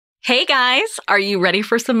Hey guys, are you ready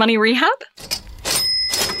for some money rehab?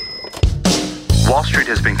 Wall Street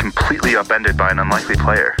has been completely upended by an unlikely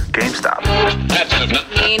player, GameStop.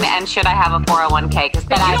 And should I have a 401k?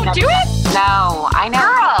 But you don't do it? No, I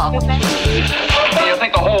know. Girl! You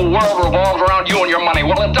think the whole world revolves around you and your money?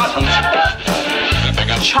 Well, it doesn't.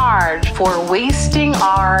 Charge for wasting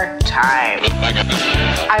our time.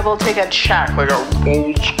 I will take a check like a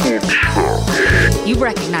old school check. You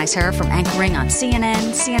recognize her from anchoring on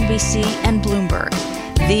CNN, CNBC, and Bloomberg.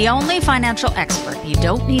 The only financial expert you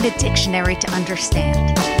don't need a dictionary to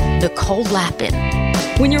understand. Nicole Lapin.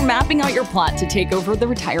 When you're mapping out your plot to take over the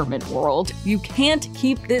retirement world, you can't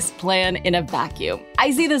keep this plan in a vacuum.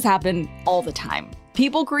 I see this happen all the time.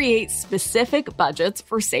 People create specific budgets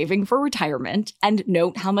for saving for retirement and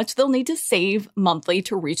note how much they'll need to save monthly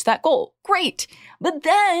to reach that goal. Great. But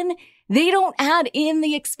then they don't add in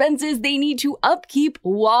the expenses they need to upkeep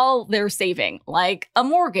while they're saving, like a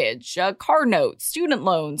mortgage, a car note, student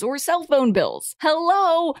loans, or cell phone bills.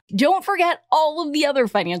 Hello. Don't forget all of the other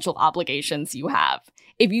financial obligations you have.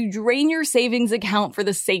 If you drain your savings account for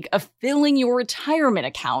the sake of filling your retirement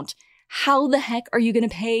account, how the heck are you going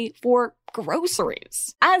to pay for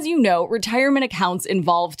groceries? As you know, retirement accounts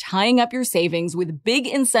involve tying up your savings with big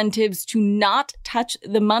incentives to not touch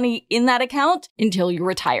the money in that account until you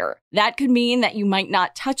retire. That could mean that you might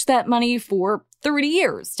not touch that money for 30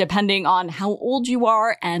 years, depending on how old you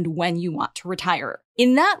are and when you want to retire.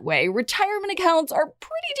 In that way, retirement accounts are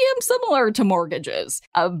pretty damn similar to mortgages.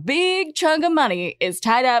 A big chunk of money is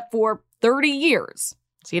tied up for 30 years.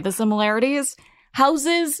 See the similarities?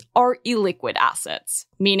 Houses are illiquid assets,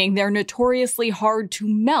 meaning they're notoriously hard to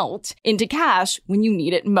melt into cash when you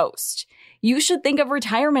need it most. You should think of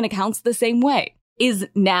retirement accounts the same way. Is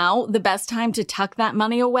now the best time to tuck that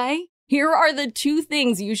money away? Here are the 2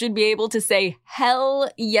 things you should be able to say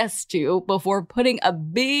hell yes to before putting a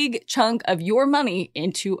big chunk of your money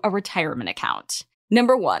into a retirement account.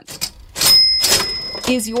 Number 1,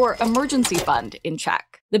 is your emergency fund in check?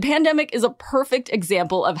 The pandemic is a perfect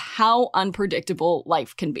example of how unpredictable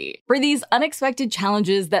life can be. For these unexpected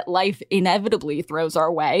challenges that life inevitably throws our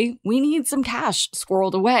way, we need some cash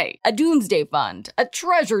squirreled away. A doomsday fund, a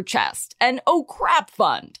treasure chest, an oh crap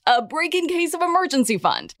fund, a break-in-case of emergency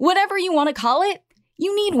fund. Whatever you want to call it,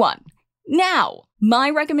 you need one. Now,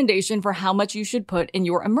 my recommendation for how much you should put in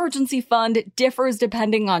your emergency fund differs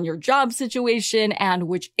depending on your job situation and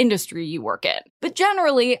which industry you work in. But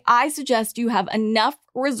generally, I suggest you have enough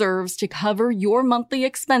reserves to cover your monthly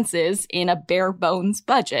expenses in a bare bones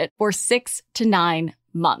budget for 6 to 9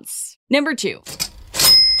 months. Number 2.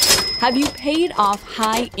 Have you paid off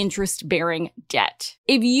high interest bearing debt?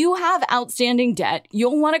 If you have outstanding debt,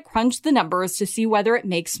 you'll want to crunch the numbers to see whether it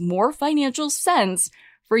makes more financial sense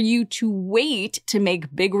for you to wait to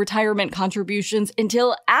make big retirement contributions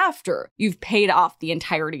until after you've paid off the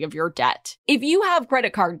entirety of your debt. If you have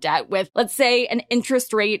credit card debt with, let's say, an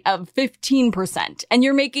interest rate of 15% and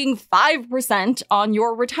you're making 5% on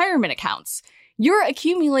your retirement accounts, you're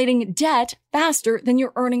accumulating debt faster than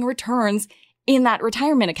you're earning returns in that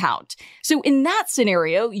retirement account. So in that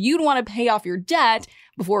scenario, you'd want to pay off your debt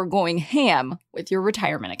before going ham with your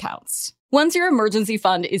retirement accounts. Once your emergency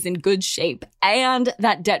fund is in good shape and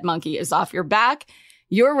that debt monkey is off your back,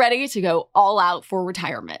 you're ready to go all out for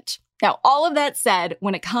retirement. Now, all of that said,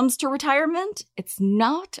 when it comes to retirement, it's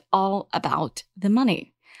not all about the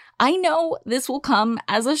money. I know this will come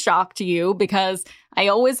as a shock to you because I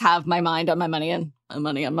always have my mind on my money and my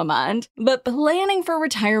money on my mind. But planning for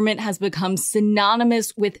retirement has become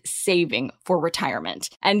synonymous with saving for retirement.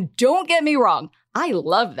 And don't get me wrong, I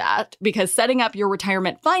love that because setting up your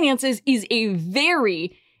retirement finances is a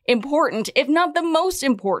very important, if not the most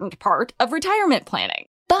important part of retirement planning.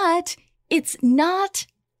 But it's not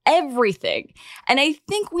everything. And I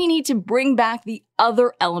think we need to bring back the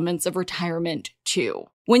other elements of retirement too.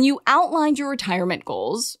 When you outlined your retirement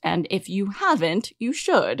goals, and if you haven't, you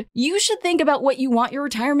should think about what you want your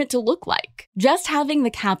retirement to look like. Just having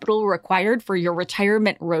the capital required for your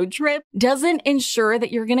retirement road trip doesn't ensure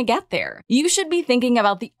that you're going to get there. You should be thinking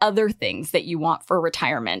about the other things that you want for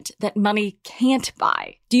retirement that money can't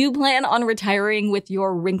buy. Do you plan on retiring with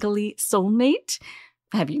your wrinkly soulmate?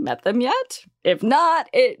 Have you met them yet? If not,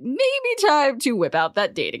 it may be time to whip out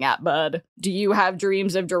that dating app, bud. Do you have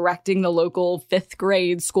dreams of directing the local 5th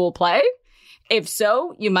grade school play? If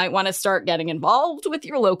so, you might want to start getting involved with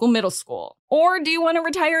your local middle school. Or do you want to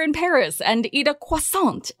retire in Paris and eat a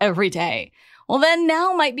croissant every day? Well, then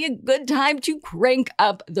now might be a good time to crank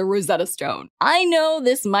up the Rosetta Stone. I know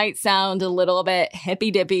this might sound a little bit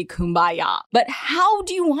hippy-dippy kumbaya, but how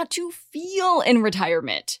do you want to feel in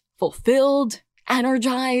retirement? Fulfilled?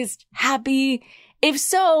 Energized, happy, If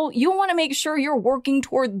so, you'll want to make sure you're working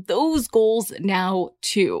toward those goals now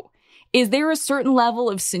too. Is there a certain level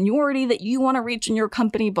of seniority that you want to reach in your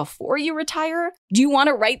company before you retire? Do you want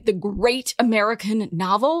to write the great American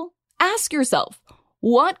novel? Ask yourself,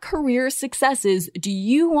 what career successes do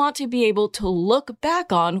you want to be able to look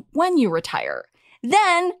back on when you retire?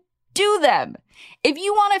 Then do them. If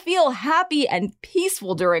you want to feel happy and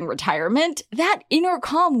peaceful during retirement, that inner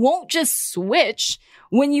calm won't just switch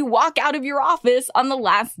when you walk out of your office on the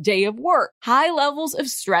last day of work. High levels of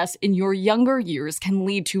stress in your younger years can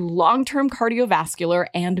lead to long-term cardiovascular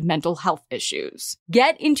and mental health issues.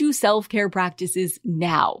 Get into self-care practices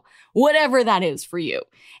now, whatever that is for you.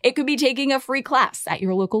 It could be taking a free class at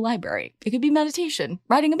your local library. It could be meditation,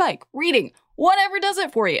 riding a bike, reading, whatever does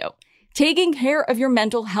it for you. Taking care of your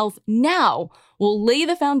mental health now will lay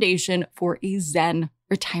the foundation for a Zen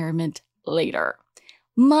retirement later.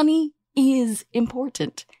 Money is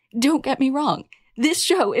important. Don't get me wrong. This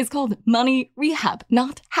show is called Money Rehab,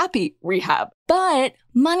 not Happy Rehab. But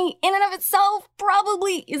money in and of itself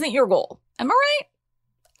probably isn't your goal. Am I right?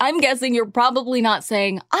 I'm guessing you're probably not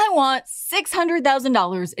saying, I want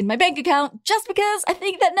 $600,000 in my bank account just because I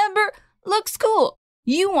think that number looks cool.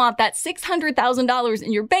 You want that $600,000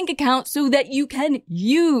 in your bank account so that you can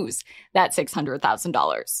use that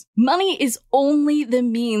 $600,000. Money is only the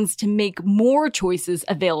means to make more choices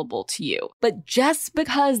available to you. But just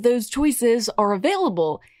because those choices are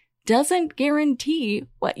available doesn't guarantee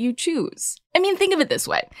what you choose. I mean, think of it this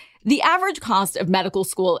way. The average cost of medical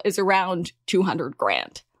school is around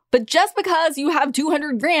 $200,000. But just because you have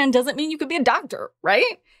 $200,000 doesn't mean you could be a doctor,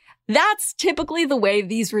 right? That's typically the way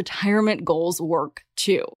these retirement goals work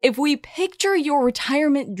too. If we picture your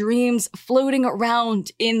retirement dreams floating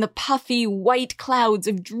around in the puffy white clouds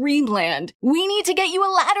of dreamland, we need to get you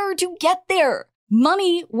a ladder to get there.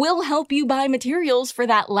 Money will help you buy materials for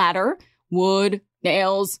that ladder. Wood,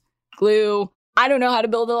 nails, glue. I don't know how to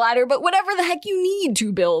build a ladder, but whatever the heck you need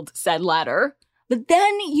to build said ladder. But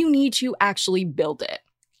then you need to actually build it.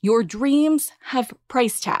 Your dreams have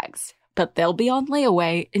price tags, but they'll be on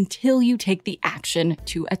layaway until you take the action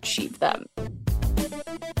to achieve them.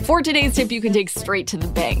 For today's tip you can take straight to the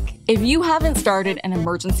bank. If you haven't started an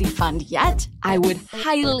emergency fund yet, I would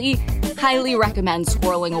highly recommend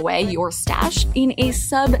squirreling away your stash in a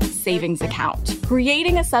sub-savings account.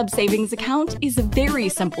 Creating a sub-savings account is very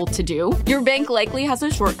simple to do. Your bank likely has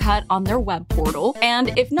a shortcut on their web portal,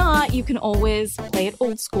 and if not, you can always play it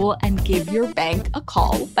old school and give your bank a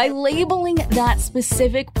call. By labeling that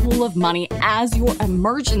specific pool of money as your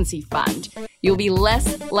emergency fund, you'll be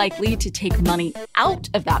less likely to take money out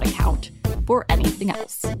of that account for anything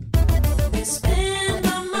else.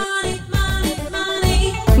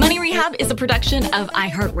 Money Rehab is a production of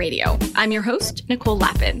iHeartRadio. I'm your host, Nicole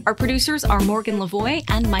Lappin. Our producers are Morgan Lavoie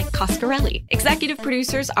and Mike Coscarelli. Executive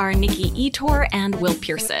producers are Nikki Etor and Will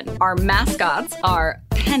Pearson. Our mascots are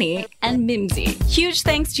Penny and Mimsy. Huge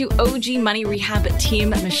thanks to OG Money Rehab team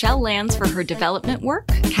Michelle Lands for her development work,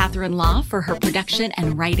 Catherine Law for her production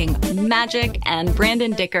and writing magic, and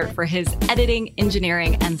Brandon Dickert for his editing,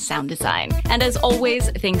 engineering, and sound design. And as always,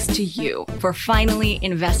 thanks to you for finally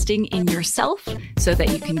investing in yourself so that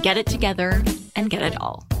you can get it together and get it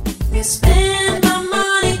all.